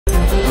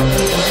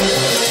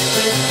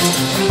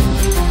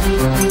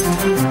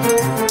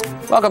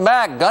Welcome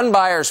back. Gun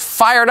buyers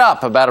fired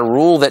up about a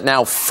rule that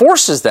now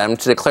forces them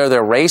to declare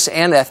their race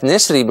and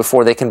ethnicity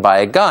before they can buy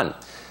a gun.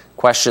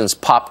 Questions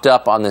popped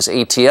up on this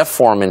ATF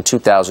forum in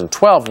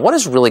 2012. What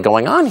is really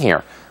going on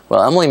here?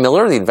 Well, Emily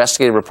Miller, the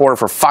investigative reporter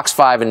for Fox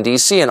 5 in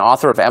D.C. and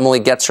author of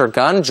Emily Gets Her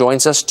Gun,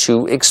 joins us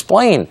to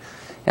explain.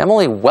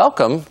 Emily,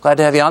 welcome. Glad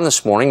to have you on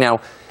this morning.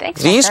 Now,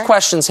 these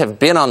questions have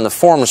been on the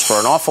forums for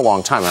an awful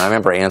long time. And I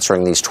remember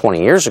answering these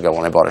 20 years ago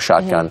when I bought a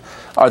shotgun.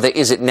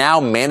 Is it now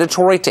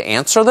mandatory to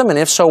answer them? And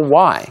if so,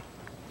 why?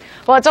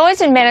 Well, it's always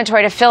been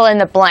mandatory to fill in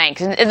the blank.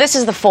 This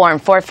is the form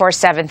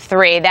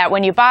 4473 that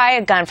when you buy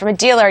a gun from a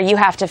dealer, you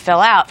have to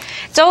fill out.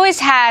 It's always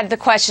had the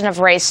question of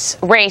race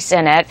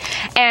in it.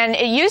 And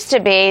it used to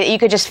be that you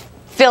could just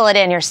fill it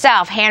in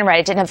yourself,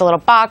 handwrite it, didn't have the little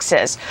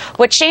boxes.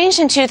 What changed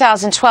in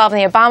 2012 in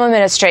the Obama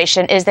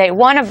administration is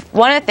one of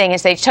the things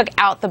is they took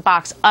out the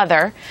box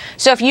other.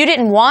 So if you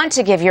didn't want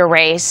to give your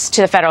race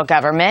to the federal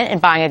government in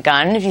buying a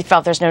gun, if you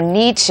felt there's no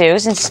need to,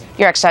 since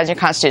you're exercising your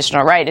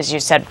constitutional right, as you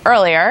said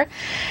earlier,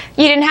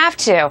 you didn't have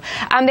to.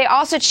 They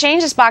also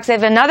changed this box. They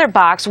have another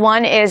box.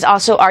 One is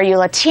also, are you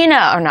Latino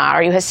or not?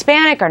 Are you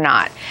Hispanic or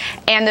not?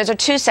 And those are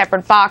two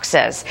separate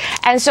boxes.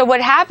 And so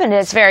what happened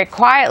is, very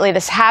quietly,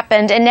 this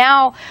happened, and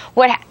now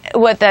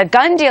what the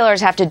gun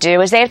dealers have to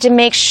do is they have to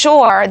make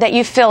sure that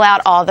you fill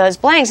out all those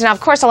blanks. Now, of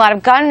course, a lot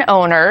of gun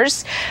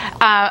owners,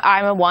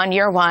 I'm a one,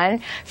 you're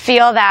one,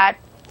 feel that,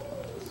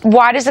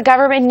 why does the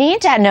government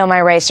need to know my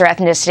race or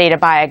ethnicity to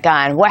buy a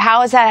gun?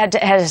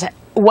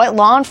 What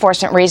law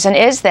enforcement reason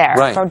is there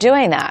for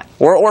doing that?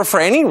 Or for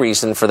any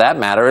reason, for that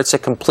matter. It's a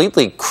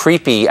completely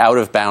creepy,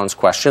 out-of-bounds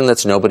question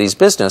that's nobody's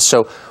business.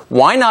 So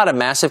why not a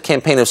massive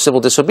campaign of civil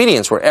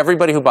disobedience where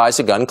everybody who buys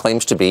a gun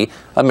claims to be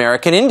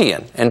American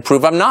Indian and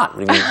prove I'm not?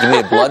 Give me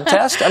a blood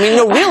test? I mean,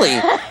 no, really,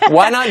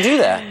 why not do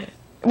that?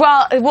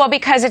 Well,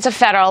 because it's a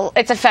federal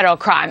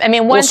crime. I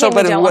mean, one thing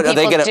we don't want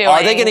people doing.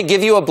 Are they going to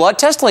give you a blood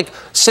test? Like,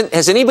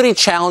 has anybody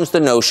challenged the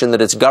notion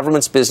that it's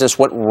government's business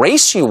what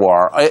race you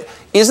are?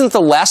 Isn't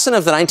the lesson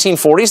of the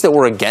 1940s that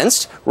we're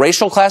against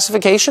racial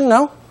classification?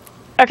 No?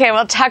 Okay,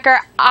 well, Tucker,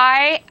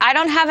 I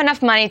don't have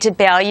enough money to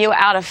bail you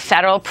out of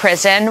federal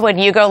prison when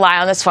you go lie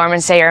on this form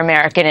and say you're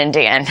American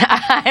Indian.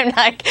 I'm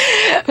like,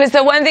 because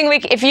the one thing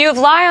if you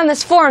lie on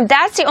this form,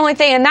 that's the only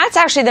thing, and that's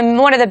actually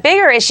one of the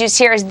bigger issues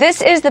here is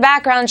this is the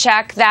background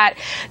check that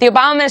the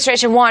Obama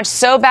administration wants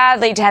so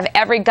badly to have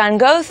every gun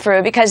go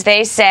through because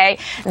they say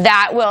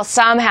that will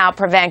somehow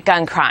prevent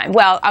gun crime.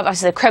 Well,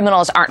 obviously the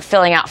criminals aren't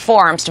filling out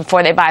forms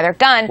before they buy their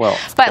gun,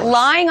 but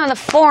lying on the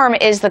form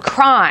is the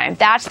crime.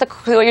 That's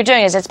what you're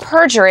doing is it's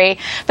perjury.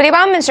 But the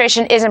Obama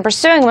administration isn't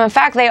pursuing them. In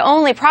fact, they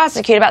only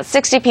prosecute about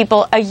 60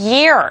 people a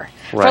year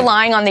for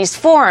lying on these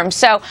forms.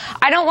 So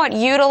I don't want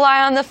you to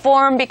lie on the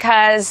form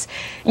because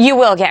you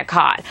will get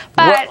caught.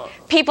 But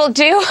people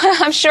do,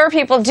 I'm sure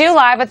people do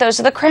lie, but those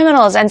are the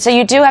criminals. And so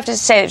you do have to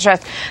say the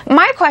truth.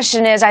 My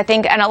question is, I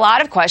think, and a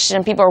lot of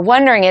questions people are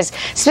wondering is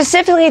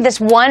specifically this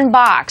one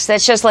box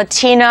that's just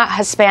Latina,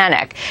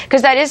 Hispanic,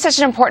 because that is such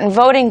an important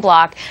voting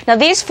block. Now,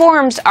 these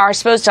forms are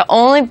supposed to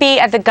only be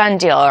at the gun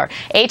dealer.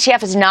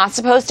 ATF is not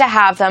supposed to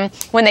have them.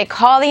 When they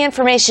call the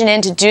information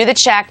in to do the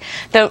check,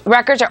 the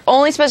records are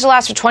only supposed to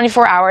last for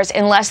 24 hours.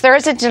 Unless there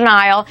is a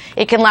denial,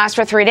 it can last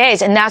for 3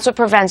 days. And that's what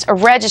prevents a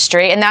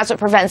registry, and that's what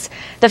prevents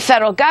the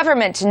federal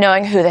government to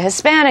knowing who the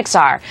Hispanics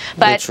are.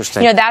 But,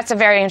 that's a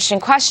very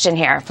interesting question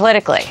here,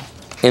 politically.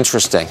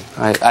 Interesting.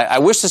 I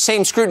wish the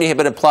same scrutiny had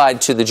been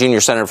applied to the junior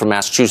senator from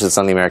Massachusetts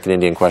on the American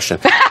Indian question.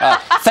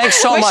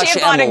 Thanks so much,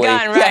 Emily.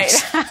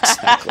 Yes,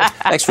 exactly.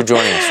 Thanks for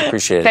joining us.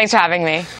 Appreciate it. Thanks for having me.